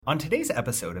On today's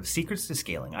episode of Secrets to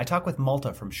Scaling, I talk with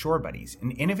Malta from Shore Buddies, an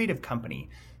innovative company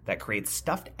that creates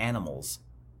stuffed animals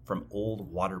from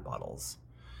old water bottles.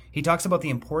 He talks about the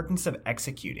importance of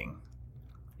executing.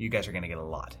 You guys are going to get a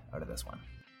lot out of this one.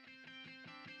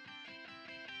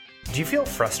 Do you feel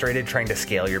frustrated trying to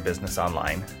scale your business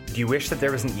online? Do you wish that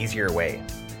there was an easier way?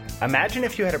 Imagine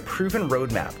if you had a proven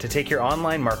roadmap to take your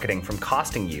online marketing from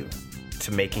costing you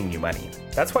to making you money.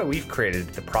 That's why we've created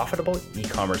the Profitable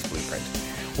E-commerce Blueprint.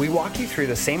 We walk you through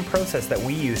the same process that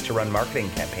we use to run marketing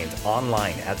campaigns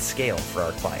online at scale for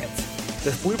our clients.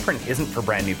 This blueprint isn't for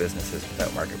brand new businesses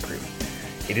without market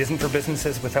proof. It isn't for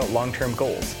businesses without long-term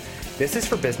goals. This is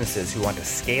for businesses who want to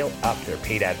scale up their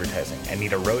paid advertising and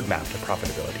need a roadmap to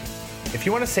profitability. If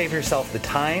you want to save yourself the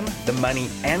time, the money,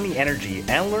 and the energy,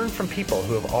 and learn from people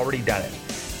who have already done it,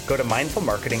 go to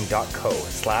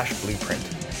mindfulmarketing.co/blueprint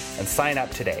and sign up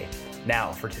today.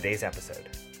 Now for today's episode.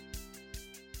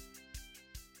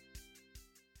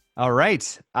 All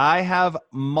right. I have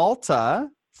Malta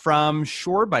from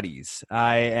Shore Buddies.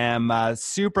 I am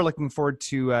super looking forward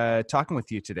to talking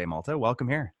with you today, Malta. Welcome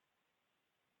here.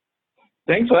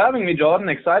 Thanks for having me, Jordan.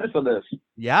 Excited for this.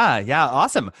 Yeah.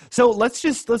 Awesome. So let's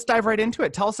dive right into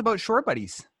it. Tell us about Shore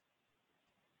Buddies.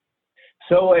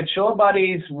 So at Shore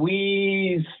Buddies,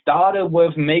 we started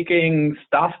with making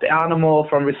stuffed animal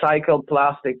from recycled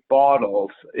plastic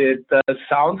bottles. It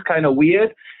sounds kind of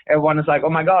weird. Everyone is like, oh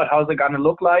my God, how's it going to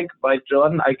look like? But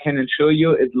Jordan, I can assure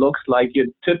you it looks like your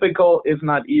typical, if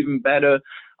not even better,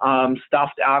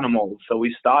 stuffed animal. So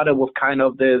we started with kind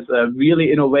of this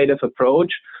really innovative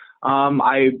approach.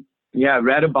 I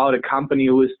read about a company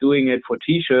who is doing it for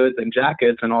t-shirts and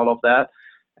jackets and all of that.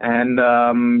 And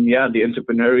the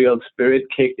entrepreneurial spirit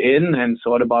kicked in and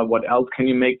thought about what else can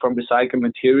you make from recycled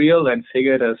material, and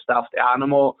figured a stuffed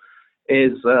animal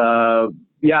is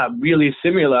really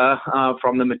similar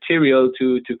from the material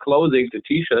to clothing, to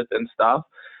t-shirts and stuff,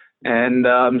 and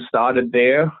started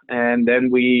there. And then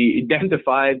we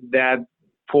identified that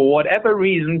for whatever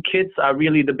reason, kids are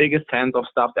really the biggest fans of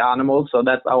stuffed animals, so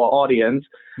that's our audience.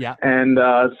 Yeah. And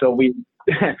so we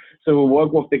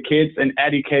work with the kids and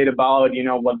educate about,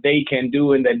 what they can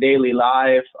do in their daily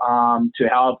life to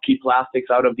help keep plastics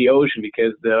out of the ocean,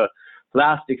 because the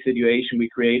plastic situation we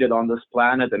created on this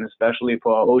planet, and especially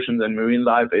for our oceans and marine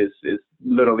life, is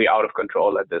literally out of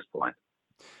control at this point.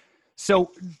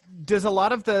 So does a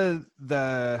lot of the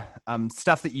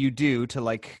stuff that you do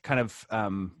to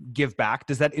give back,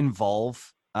 does that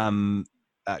involve,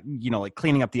 like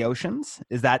cleaning up the oceans?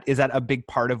 Is that a big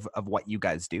part of what you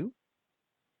guys do?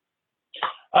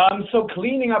 So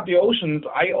cleaning up the oceans,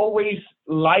 I always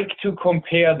like to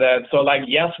compare that. So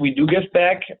yes, we do give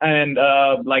back, and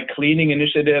cleaning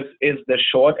initiatives is the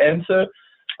short answer.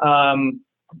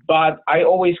 But I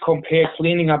always compare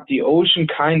cleaning up the ocean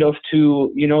kind of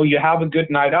to, you have a good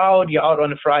night out, you're out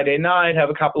on a Friday night, have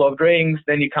a couple of drinks,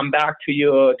 then you come back to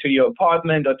your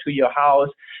apartment or to your house,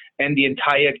 and the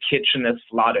entire kitchen is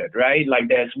flooded, right? Like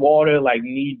there's water, like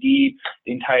knee deep,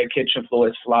 the entire kitchen floor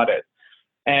is flooded.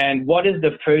 And what is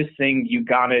the first thing you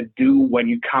gonna do when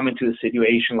you come into a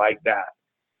situation like that?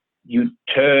 You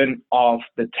turn off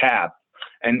the tap.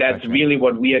 And that's really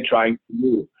what we are trying to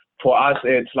do. For us,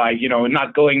 it's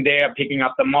not going there, picking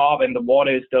up the mop and the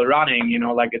water is still running,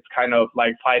 it's kind of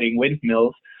like fighting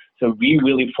windmills. So we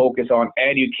really focus on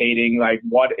educating,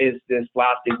 what is this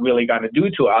plastic really going to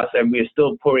do to us? And we're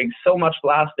still pouring so much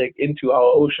plastic into our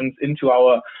oceans, into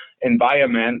our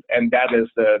environment. And that is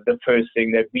the first thing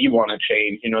that we want to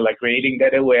change, creating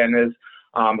that awareness,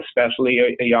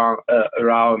 especially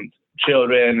around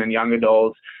children and young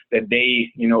adults, that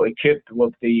they, equipped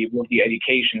with the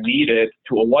education needed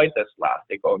to avoid this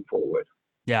plastic going forward.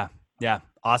 Yeah.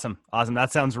 Awesome.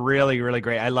 That sounds really, really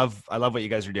great. I love what you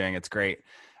guys are doing. It's great.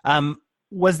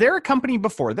 Was there a company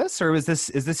before this, or is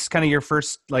this kind of your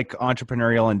first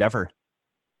entrepreneurial endeavor?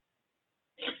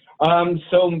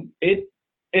 So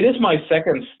it is my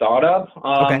second startup.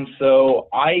 Okay. So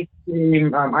I'm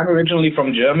originally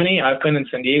from Germany. I've been in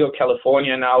San Diego,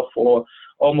 California now for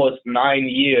almost 9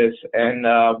 years. And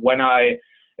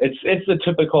it's a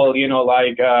typical,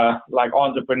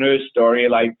 entrepreneur story,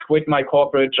 quit my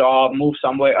corporate job, move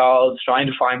somewhere else, trying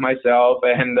to find myself.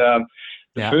 And the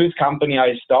first company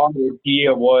I started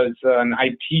here was an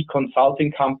IT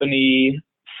consulting company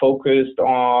focused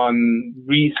on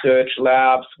research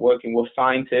labs, working with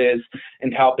scientists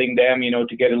and helping them,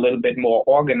 to get a little bit more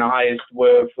organized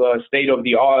with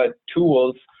state-of-the-art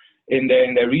tools in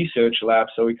their research lab.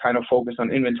 So we kind of focus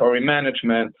on inventory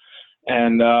management.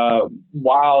 And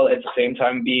while at the same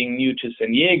time being new to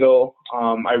San Diego,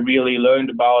 I really learned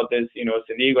about this.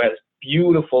 San Diego has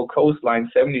beautiful coastline,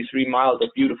 73 miles of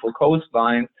beautiful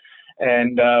coastline.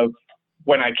 And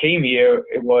when I came here,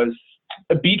 it was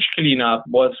a beach cleanup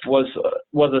was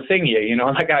a thing here, you know,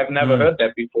 like I've never heard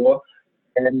that before.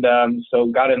 And so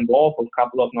got involved with a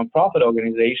couple of nonprofit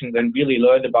organizations and really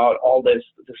learned about all this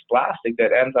plastic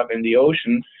that ends up in the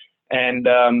ocean. And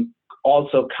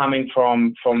also coming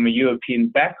from a European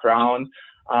background,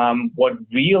 what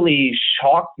really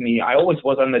shocked me, I always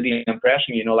was under the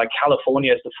impression, you know, like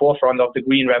California is the forefront of the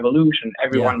green revolution.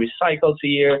 Everyone recycles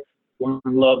here. Everyone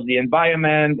loves the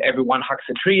environment. Everyone hugs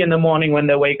a tree in the morning when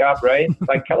they wake up, right?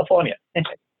 Like California.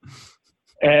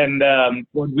 And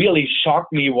what really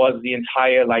shocked me was the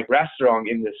entire like restaurant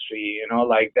industry, you know,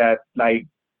 like that, like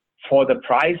for the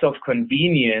price of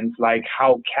convenience, like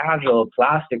how casual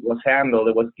plastic was handled.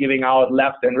 It was giving out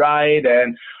left and right,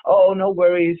 and oh, no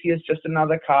worries, here's just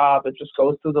another cup. It just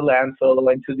goes to the landfill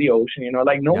or into the ocean, you know,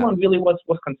 like no one really was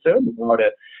concerned about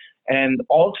it. And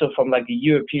also from like a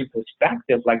European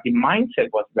perspective, like the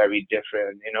mindset was very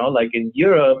different, you know, like in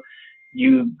Europe,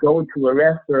 you go to a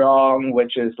restaurant,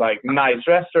 which is like nice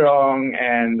restaurant,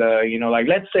 and you know, like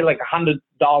let's say like $100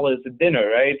 a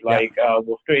dinner, right? Like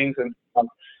with drinks and stuff.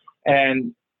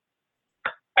 And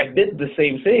I did the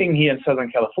same thing here in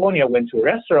Southern California. Went to a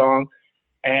restaurant,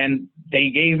 and they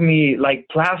gave me like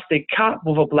plastic cup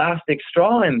with a plastic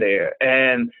straw in there.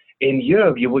 And in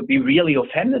Europe, you would be really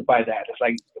offended by that. It's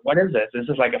like, what is this? This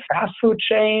is like a fast food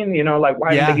chain, you know? Like,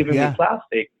 why are they giving me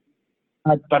plastic?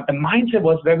 But the mindset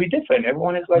was very different.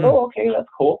 Everyone is like, oh, okay, that's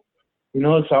cool. You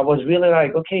know, so I was really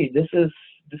like, okay, this is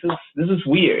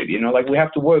weird. You know, like we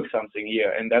have to work something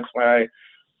here. And that's why I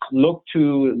look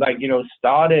to like, you know,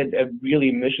 started a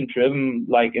really mission-driven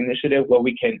like initiative where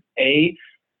we can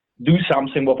do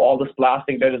something with all this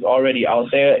plastic that is already out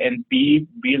there, and B,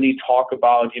 really talk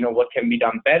about, you know, what can be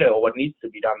done better or what needs to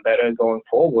be done better going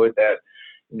forward. That,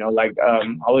 you know, like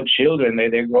our children,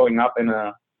 they're growing up in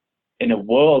a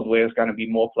world where it's going to be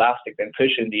more plastic than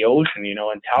fish in the ocean, you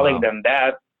know, and telling them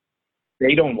that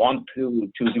they don't want to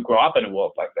grow up in a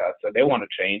world like that. So they want to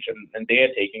change, and they're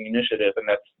taking initiative, and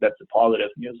that's the positive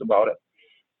news about it.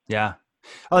 Yeah.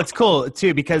 Oh, it's cool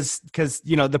too, because,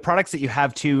 you know, the products that you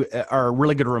have too are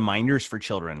really good reminders for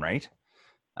children, right?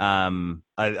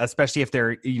 Especially if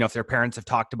they're, you know, if their parents have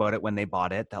talked about it when they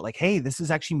bought it, that like, hey, this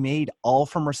is actually made all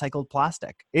from recycled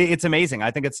plastic. It's amazing. I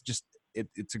think it's just,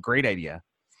 it's a great idea.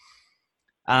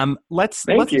 Thank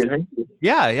you.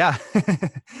 Yeah.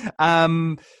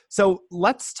 So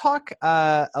let's talk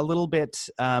a little bit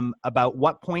about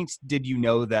what point did you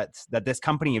know that this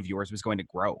company of yours was going to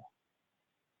grow?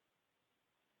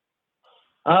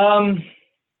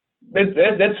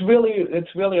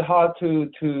 It's really hard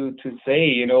to say,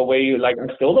 you know, where you like,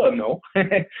 I still don't know.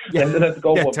 Let's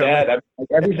go with totally. That.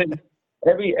 I mean,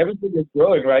 like everything is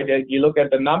growing, right? You look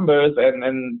at the numbers,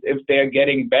 and if they're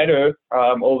getting better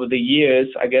over the years,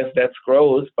 I guess that's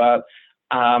growth. But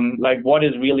like what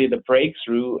is really the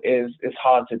breakthrough is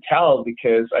hard to tell,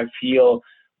 because I feel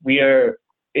we are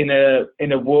in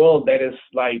a world that is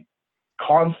like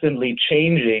constantly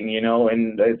changing, you know,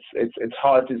 and it's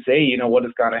hard to say, you know, what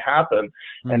is going to happen.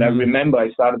 Mm-hmm. And I remember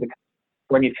I started in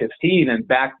 2015, and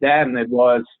back then it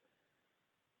was,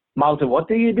 Malte, what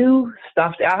do you do?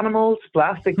 Stuffed animals,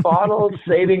 plastic bottles,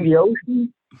 saving the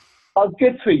ocean? Oh,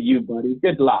 good for you, buddy.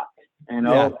 Good luck. You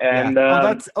know, and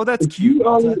that's cute.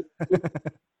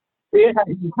 Yeah,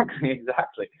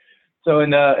 exactly. So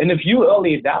in a few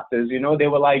early adapters, you know, they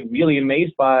were like really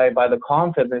amazed by the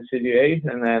concept and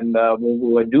situation and what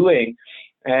we were doing,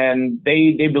 and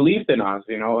they believed in us,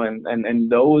 you know,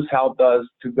 and those helped us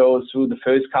to go through the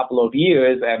first couple of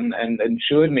years and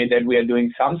ensured me that we are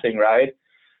doing something right.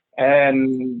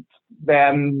 And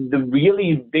then the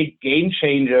really big game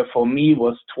changer for me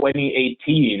was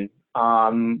 2018,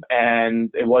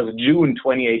 and it was June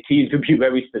 2018 to be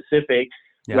very specific.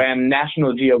 Yeah. When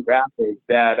National Geographic,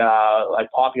 that like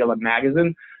popular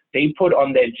magazine, they put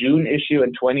on their June issue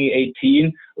in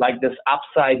 2018 like this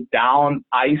upside down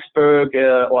iceberg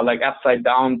or like upside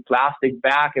down plastic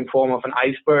bag in form of an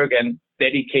iceberg, and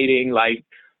dedicating like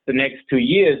the next 2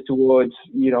 years towards,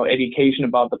 you know, education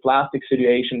about the plastic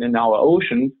situation in our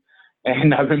oceans.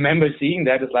 And I remember seeing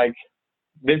that. It's like,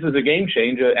 this is a game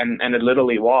changer, and it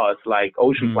literally was. Like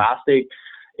ocean plastic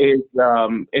is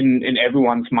in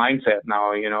everyone's mindset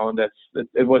now, you know.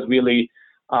 It was really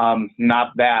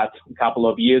not that a couple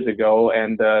of years ago,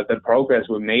 and the progress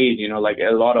we made, you know, like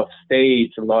a lot of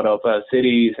states, a lot of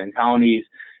cities and counties,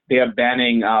 they are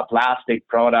banning plastic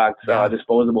products,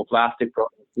 disposable plastic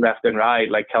products left and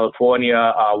right, like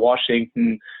California,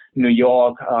 Washington, New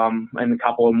York, and a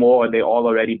couple more. They all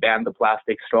already banned the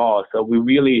plastic straw. So we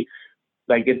really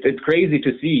like it's crazy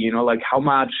to see, you know, like how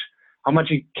much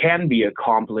it can be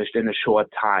accomplished in a short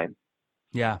time.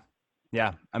 Yeah.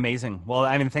 Yeah. Amazing. Well,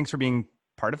 I mean, thanks for being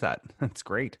part of that. That's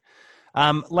great.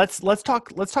 Let's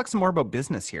talk some more about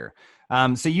business here.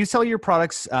 So you sell your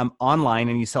products online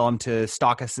and you sell them to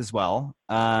stockists as well.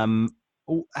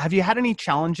 Have you had any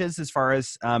challenges as far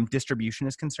as distribution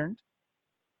is concerned?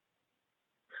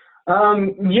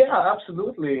 Yeah,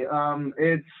 absolutely.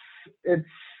 It's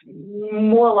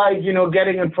more like, you know,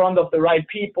 getting in front of the right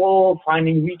people,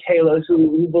 finding retailers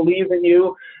who believe in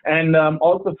you. And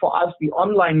also for us, the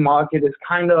online market is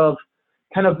kind of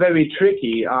very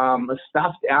tricky. A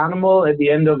stuffed animal at the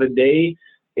end of the day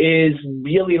is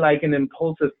really like an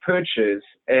impulsive purchase.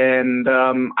 And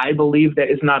I believe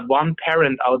there is not one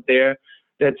parent out there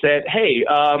that said, hey,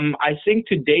 I think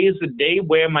today is the day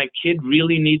where my kid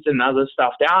really needs another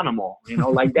stuffed animal. You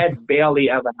know, like that barely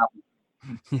ever happens.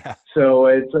 Yeah. So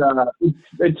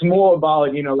it's more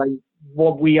about, you know, like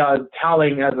what we are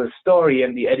telling as a story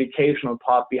and the educational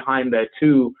part behind that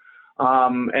too.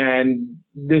 And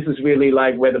this is really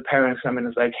like where the parents come in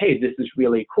and it's like, hey, this is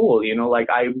really cool. You know, like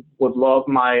I would love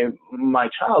my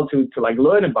child to like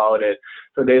learn about it.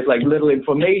 So there's like little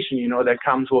information, you know, that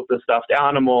comes with the stuffed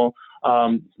animal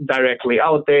directly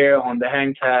out there on the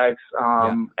hang tags.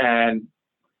 And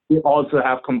we also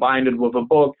have combined it with a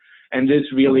book. And this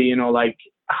really, you know, like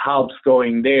helps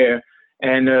going there.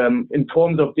 And in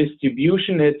terms of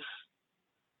distribution,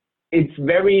 it's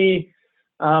very,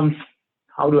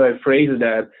 how do I phrase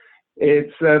that?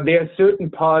 It's there are certain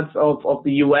parts of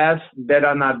the U.S. that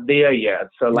are not there yet.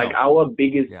 So like our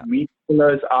biggest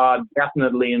retailers are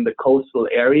definitely in the coastal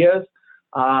areas,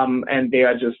 and they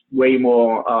are just way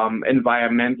more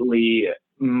environmentally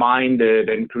minded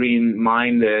and green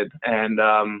minded, and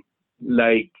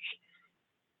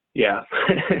yeah.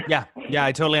 Yeah,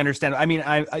 I totally understand. I mean,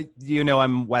 I you know,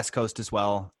 I'm West Coast as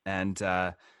well, and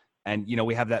you know,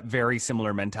 we have that very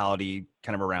similar mentality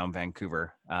kind of around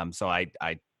Vancouver. So I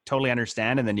totally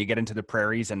understand. And then you get into the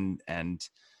prairies and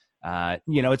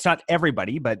you know, it's not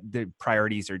everybody, but the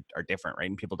priorities are different, right?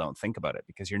 And people don't think about it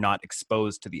because you're not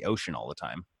exposed to the ocean all the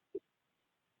time.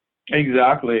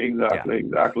 Exactly.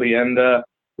 And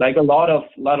like a lot of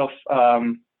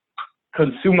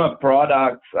consumer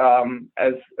products,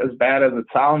 as bad as it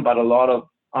sounds, but a lot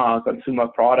of consumer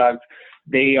products,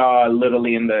 they are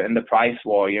literally in the price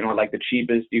war, you know, like the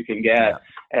cheapest you can get.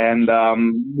 And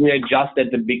we're just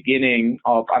at the beginning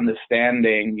of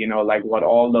understanding, you know, like what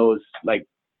all those like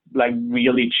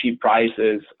really cheap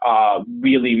prices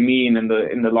really mean in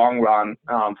the long run,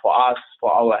 for us,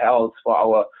 for our health, for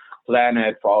our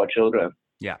planet, for our children.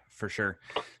 Yeah, for sure.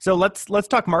 So let's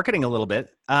talk marketing a little bit.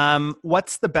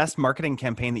 What's the best marketing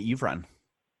campaign that you've run?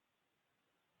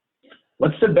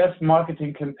 What's the best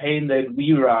marketing campaign that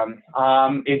we run?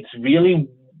 It's really,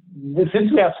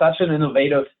 since we have such an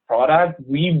innovative product,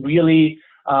 we really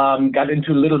got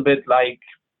into a little bit like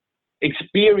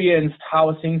experienced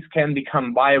how things can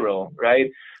become viral, right?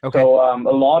 Okay. So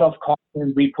a lot of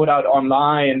content we put out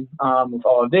online with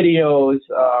our videos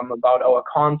about our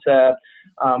concept,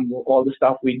 all the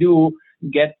stuff we do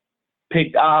get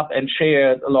picked up and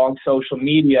shared along social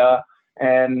media.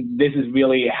 And this has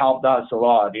really helped us a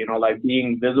lot, you know, like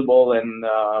being visible and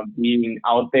being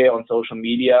out there on social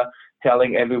media,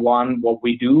 telling everyone what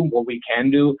we do, what we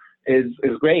can do is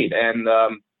great. And a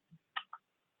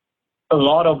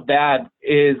lot of that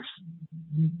is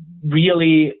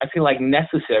really, I feel like,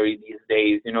 necessary these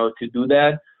days, you know, to do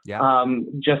that. Yeah.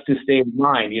 Just to stay in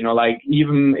mind, you know, like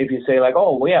even if you say like,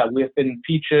 oh yeah, we've been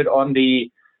featured on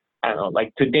the, I don't know,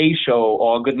 like Today Show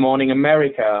or Good Morning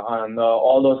America, and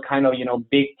all those kind of, you know,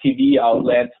 big TV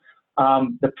outlets.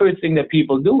 The first thing that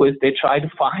people do is they try to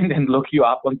find and look you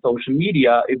up on social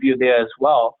media if you're there as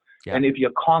well. Yeah. And if your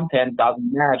content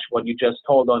doesn't match what you just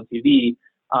told on TV,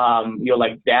 you're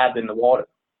like dead in the water.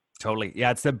 Totally. Yeah,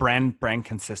 it's the brand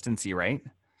consistency, right?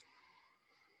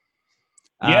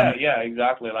 Yeah,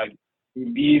 exactly. Like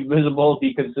be visible,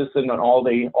 be consistent on all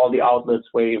the outlets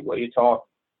where you talk.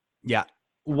 Yeah.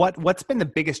 What's been the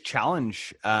biggest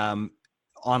challenge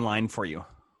online for you?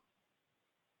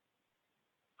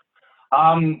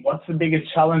 What's the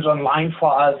biggest challenge online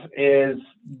for us is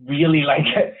really like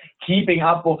keeping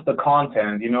up with the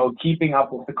content, you know,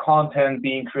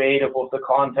 being creative with the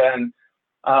content,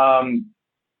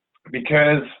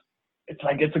 because it's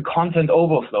like, it's a content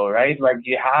overflow, right? Like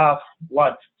you have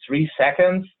 3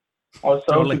 seconds or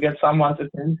so to get someone's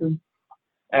attention,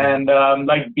 and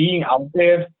like being out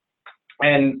there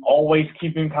and always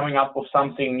coming up with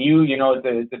something new, you know,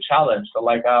 the challenge. So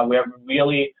like we're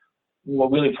really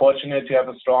fortunate to have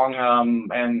a strong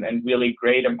and really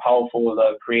great and powerful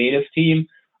creative team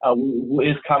who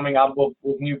is coming up with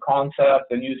new concepts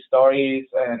and new stories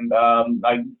and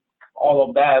like all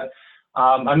of that.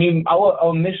 I mean,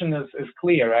 our mission is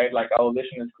clear, right? Like our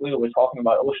vision is clear. We're talking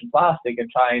about ocean plastic and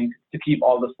trying to keep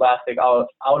all this plastic out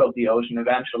of the ocean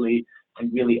eventually,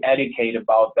 and really educate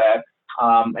about that.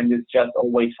 And it's just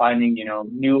always finding,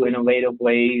 new innovative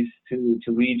ways to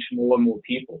reach more and more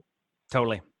people.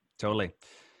 Totally.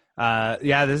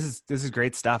 Yeah, this is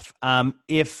great stuff.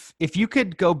 If you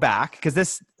could go back, because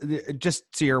this, just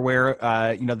so you're aware,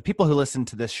 the people who listen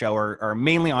to this show are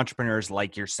mainly entrepreneurs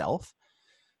like yourself.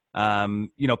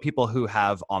 People who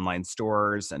have online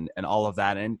stores and all of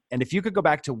that. And if you could go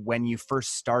back to when you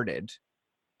first started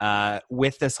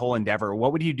with this whole endeavor,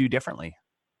 what would you do differently?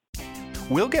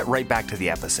 We'll get right back to the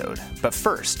episode. But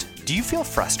first, do you feel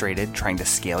frustrated trying to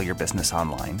scale your business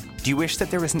online? Do you wish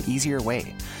that there was an easier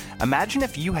way? Imagine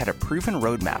if you had a proven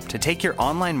roadmap to take your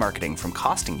online marketing from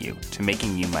costing you to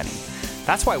making you money.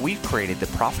 That's why we've created the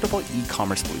Profitable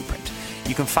E-commerce Blueprint.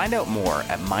 You can find out more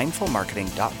at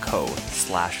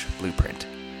mindfulmarketing.co/blueprint.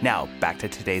 Now, back to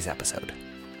today's episode.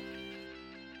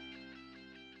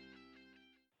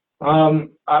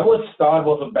 I would start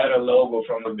with a better logo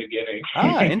from the beginning.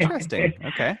 Interesting.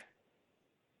 Okay.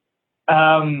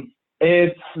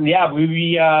 We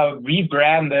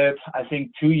rebranded, I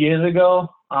think 2 years ago.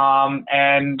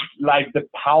 And like the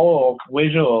power of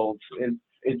visuals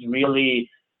is really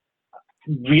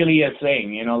a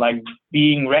thing, like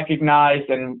being recognized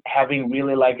and having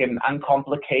really like an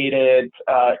uncomplicated,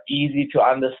 easy to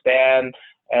understand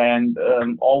and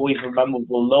always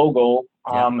rememberable logo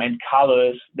and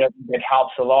colors that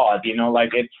helps a lot.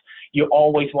 Like you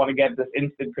always want to get this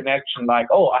instant connection, like,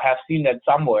 oh, I have seen that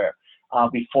somewhere.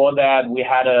 Before that, we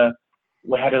had a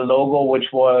logo which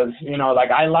was,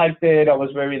 like I liked it. I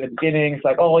was very in the beginning. It's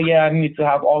like, oh yeah, I need to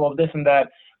have all of this and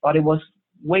that, but it was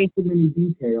way too many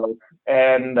details,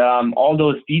 and all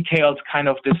those details kind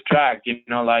of distract,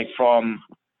 like from,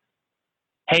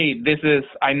 hey,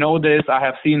 I know this, I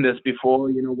have seen this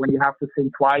before. When you have to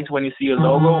think twice when you see a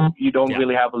logo, you don't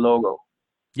really have a logo.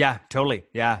 Yeah, totally.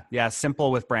 Yeah.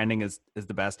 Simple with branding is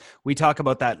the best. We talk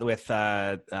about that with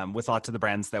lots of the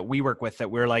brands that we work with, that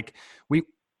we're like, we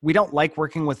don't like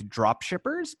working with drop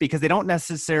shippers because they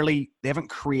haven't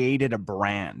created a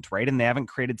brand, right? And they haven't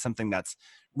created something that's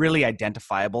really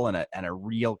identifiable and a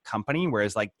real company.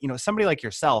 Whereas like, somebody like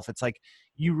yourself, it's like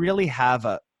you really have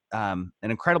an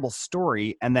incredible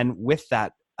story. And then with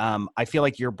that, I feel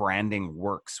like your branding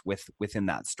works within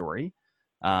that story.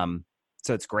 So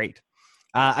it's great.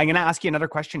 I'm going to ask you another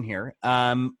question here.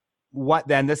 What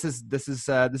then? This is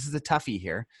a toughie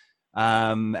here.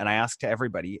 And I ask to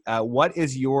everybody, what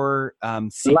is your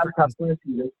secret?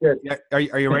 Are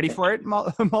you ready for it,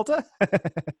 Malte?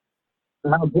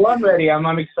 I'm born ready. I'm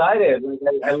excited.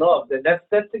 I love that.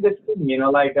 That's a good thing,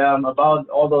 like about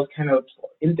all those kind of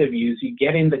interviews, you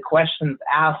get in the questions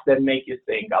asked that make you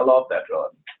think. I love that, Ron.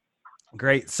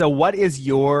 Great. So what is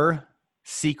your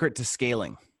secret to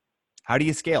scaling? How do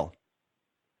you scale?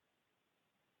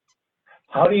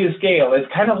 How do you scale? It's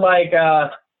kind of like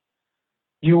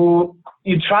you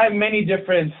try many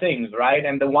different things, right?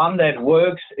 And the one that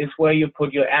works is where you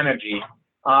put your energy.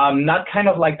 Not kind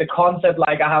of like the concept,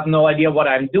 like I have no idea what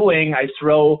I'm doing. I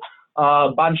throw a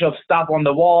bunch of stuff on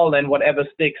the wall and whatever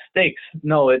sticks.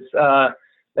 No, it's I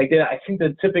think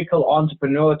the typical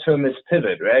entrepreneur term is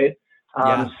pivot, right?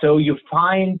 So you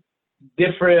find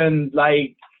different,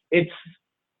 like it's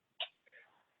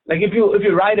like if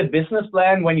you write a business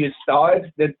plan when you start,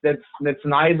 that's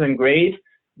nice and great,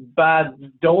 but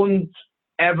don't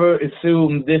ever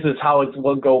assume this is how it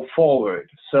will go forward.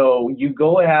 So you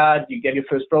go ahead, you get your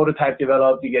first prototype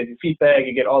developed, you get your feedback,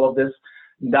 you get all of this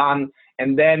done,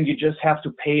 and then you just have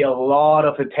to pay a lot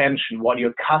of attention what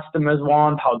your customers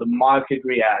want, how the market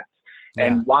reacts. Yeah.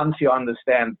 And once you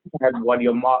understand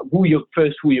who your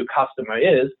customer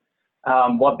is,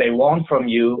 what they want from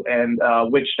you, and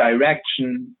which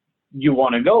direction you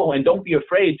want to go, and don't be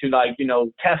afraid to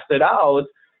test it out.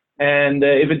 And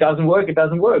if it doesn't work, it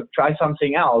doesn't work. Try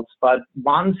something else. But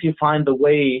once you find the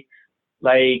way,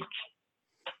 like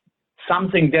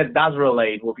something that does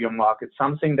relate with your market,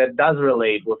 something that does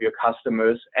relate with your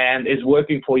customers and is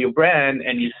working for your brand,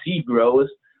 and you see growth,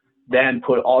 then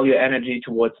put all your energy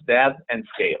towards that and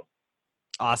scale.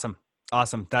 Awesome.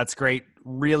 That's great.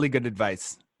 Really good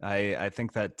advice. I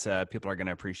think that people are going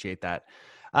to appreciate that.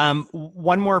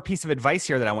 One more piece of advice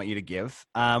here that I want you to give.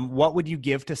 What would you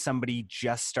give to somebody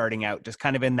just starting out, just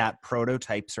kind of in that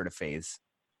prototype sort of phase?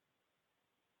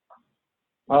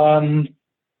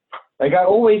 Like I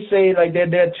always say, like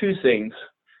there are two things.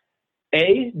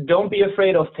 A, don't be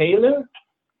afraid of failure.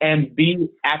 and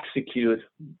execute.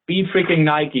 Be freaking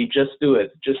Nike. Just do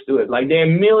it. Just do it. Like there are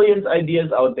millions of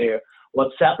ideas out there.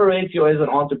 What separates you as an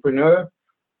entrepreneur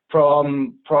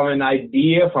from an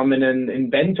idea, from an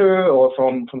inventor, or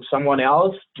from someone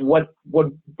else, what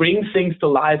brings things to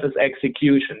life is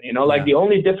execution. You know, like the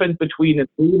only difference between a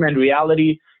dream and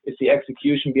reality is the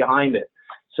execution behind it.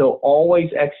 So always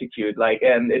execute,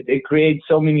 and it creates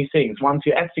so many things. Once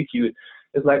you execute,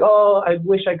 it's like, oh, I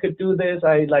wish I could do this.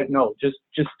 No,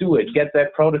 just do it. Get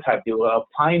that prototype deal.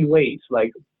 Find ways.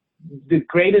 Like the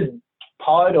greatest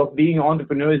part of being an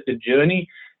entrepreneur is the journey,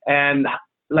 and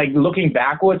like looking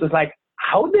backwards, it's like,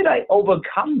 how did I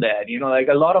overcome that? You know, like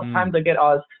a lot of times I get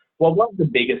asked, what was the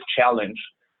biggest challenge?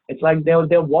 It's like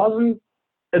there wasn't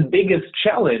a biggest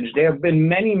challenge. There have been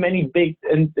many, many big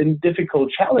and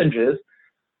difficult challenges,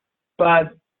 but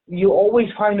you always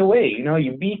find a way. You know,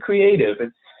 you be creative.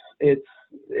 It's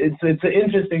an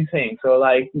interesting thing. So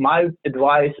like my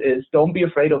advice is, don't be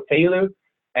afraid of failure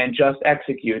and just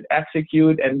execute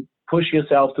and push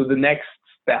yourself to the next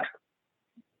step.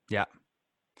 Yeah.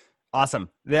 Awesome.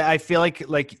 I feel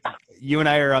like you and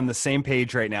I are on the same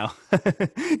page right now.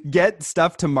 Get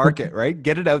stuff to market, right?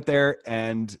 Get it out there,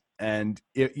 and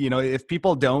if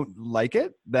people don't like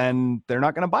it, then they're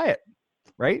not going to buy it,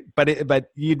 right?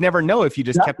 But you'd never know if you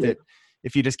just kept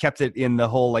it in the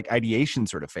whole like ideation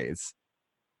sort of phase.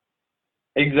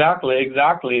 Exactly.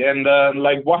 And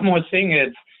like one more thing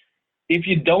is, if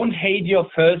you don't hate your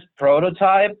first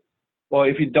prototype, or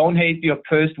if you don't hate your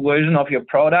first version of your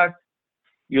product,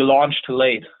 you launch too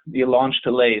late.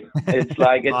 It's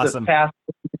like, it's awesome. A fast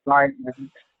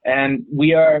environment. And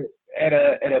we are at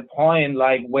a point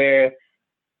like where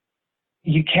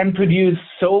you can produce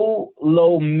so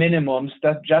low minimums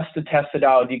that just to test it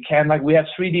out. You can, like, we have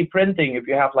 3D printing. If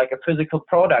you have like a physical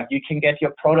product, you can get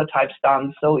your prototypes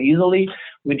done so easily.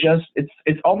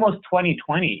 It's almost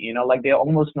 2020, you know, like there are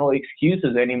almost no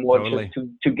excuses anymore totally.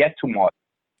 to get to more.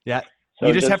 Yeah. So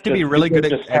you just have to be really good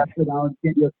at test it out,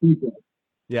 get your feedback.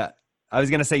 Yeah. I was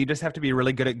going to say, you just have to be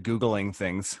really good at Googling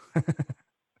things.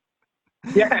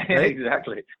 Yeah, right?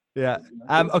 Exactly. Yeah.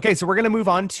 Okay. So we're going to move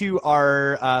on to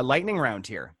our lightning round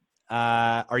here.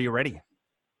 Are you ready?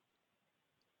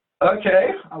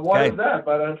 Okay. What is that?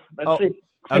 But let's see.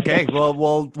 Okay.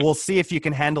 Well, we'll see if you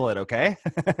can handle it. Okay.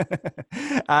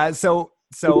 So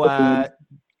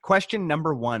question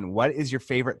number 1, what is your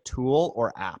favorite tool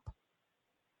or app?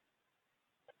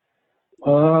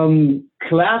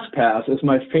 ClassPass is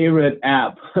my favorite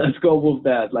app. Let's go with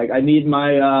that. Like I need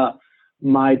my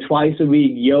twice a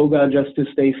week yoga just to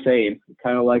stay sane. It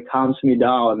kind of like calms me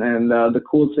down. And the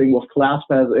cool thing with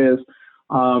ClassPass is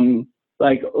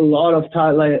like a lot of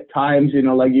times, you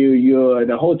know, like you're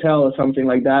in a hotel or something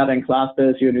like that, and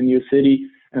ClassPass, you're in a new city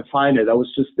and find it. I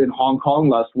was just in Hong Kong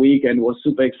last week and was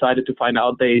super excited to find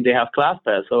out they have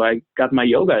ClassPass. So I got my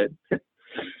yoga in.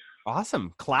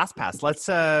 Awesome. ClassPass. Let's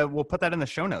we'll put that in the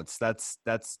show notes. That's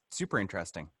super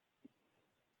interesting.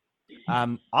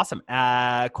 Awesome.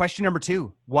 Question number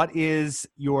 2. What is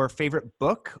your favorite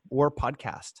book or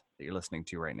podcast that you're listening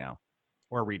to right now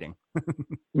or reading?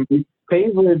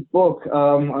 Favorite book.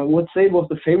 I would say with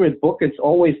the favorite book, it's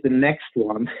always the next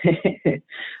one.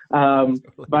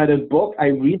 But a book I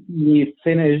recently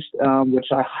finished, which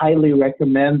I highly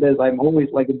recommend, is I'm always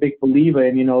like a big believer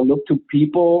in, you know, look to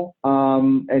people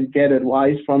and get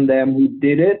advice from them who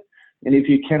did it. And if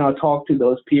you cannot talk to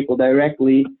those people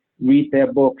directly, read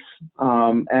their books.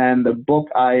 And the book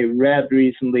I read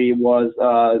recently was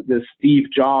the Steve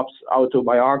Jobs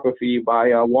autobiography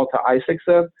by Walter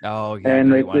Isaacson. Oh, yeah.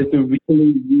 And it's a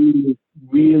really, really,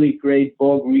 really great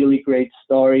book, really great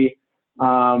story.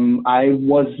 I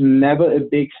was never a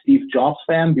big Steve Jobs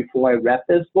fan before I read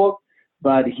this book,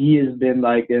 but he has been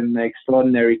like an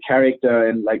extraordinary character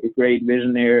and like a great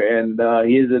visionary, and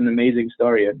he is an amazing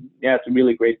story. And yeah, it's a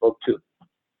really great book too.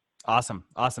 Awesome.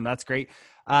 That's great.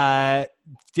 Do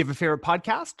you have a favorite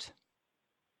podcast?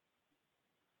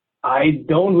 I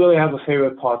don't really have a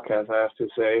favorite podcast, I have to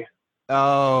say.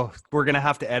 Oh, we're going to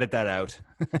have to edit that out.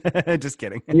 Just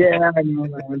kidding. Yeah, I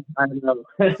know.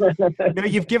 No,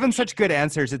 you've given such good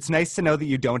answers. It's nice to know that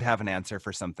you don't have an answer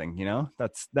for something, you know?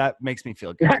 That makes me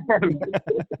feel good.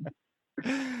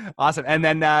 Awesome. And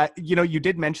then, you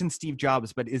did mention Steve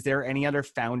Jobs, but is there any other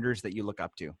founders that you look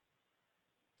up to?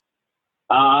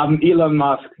 Elon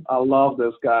Musk. I love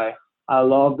this guy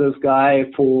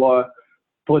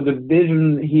for the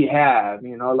vision he had.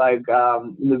 You know, like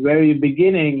in the very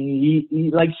beginning,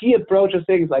 he approaches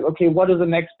things like, okay, what is the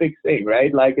next big thing,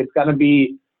 right? Like it's gonna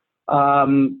be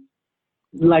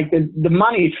like the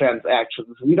money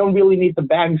transactions. We don't really need the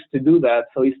banks to do that.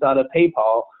 So he started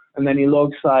PayPal, and then he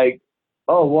looks like,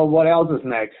 oh, well, what else is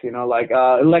next? Like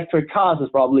electric cars is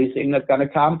probably a thing that's going to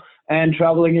come, and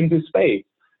traveling into space.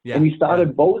 Yeah, and he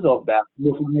started both of them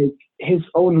with like his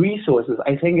own resources.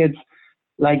 I think it's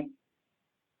like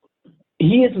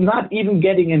he is not even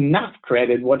getting enough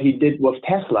credit what he did with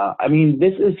Tesla. I mean,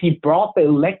 he brought the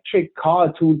electric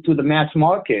car to the mass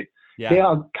market. Yeah. There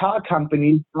are car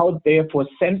companies out there for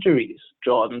centuries,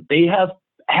 Jordan. They have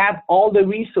had all the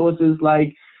resources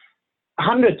like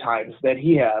 100 times that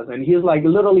he has. And he's like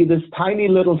literally this tiny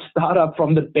little startup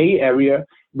from the Bay Area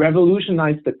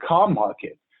revolutionized the car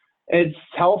market. It's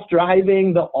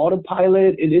self-driving, the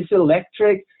autopilot, it is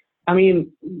electric. I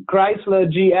mean, Chrysler,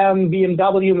 GM,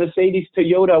 BMW, Mercedes,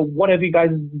 Toyota, what have you guys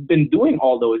been doing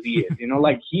all those years?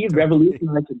 Like he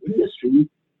revolutionized the industry,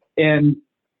 and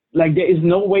like there is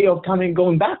no way of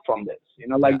going back from this.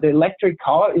 The electric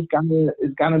car is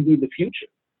gonna be the future.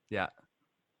 Yeah.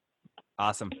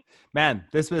 Awesome, man.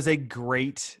 This was a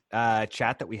great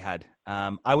chat that we had.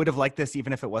 I would have liked this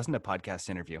even if it wasn't a podcast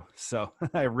interview. So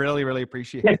I really, really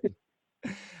appreciate it.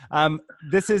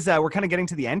 This is, we're kind of getting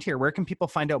to the end here. Where can people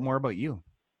find out more about you?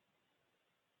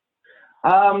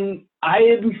 I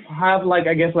have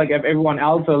I guess like everyone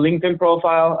else, a LinkedIn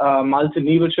profile, Malte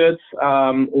Niebelschütz,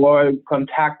 or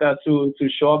contact us to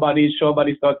ShoreBuddies,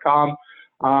 shorebuddies.com.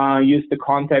 Use the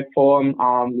contact form.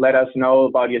 Let us know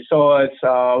about your thoughts,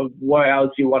 where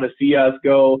else you want to see us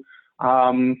go.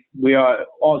 We are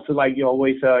also, like you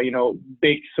always,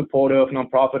 big supporter of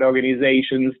nonprofit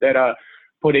organizations that are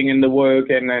putting in the work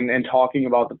and talking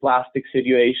about the plastic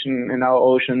situation in our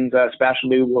oceans,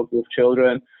 especially with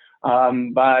children.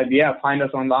 But yeah, find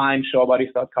us online,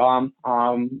 shorebuddies.com.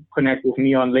 Connect with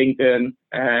me on LinkedIn,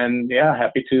 and yeah,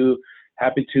 happy to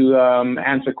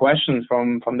answer questions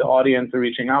from the audience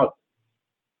reaching out.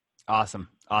 Awesome.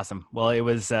 Well, it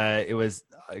was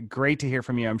great to hear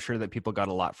from you. I'm sure that people got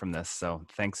a lot from this. So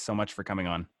thanks so much for coming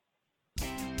on.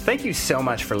 Thank you so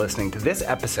much for listening to this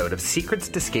episode of Secrets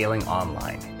to Scaling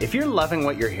Online. If you're loving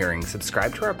what you're hearing,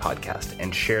 subscribe to our podcast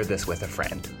and share this with a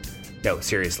friend. No,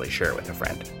 seriously, share it with a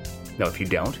friend. No, if you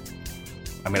don't,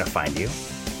 I'm going to find you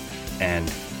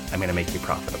and I'm going to make you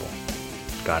profitable.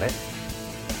 Got it?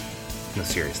 No,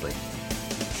 seriously.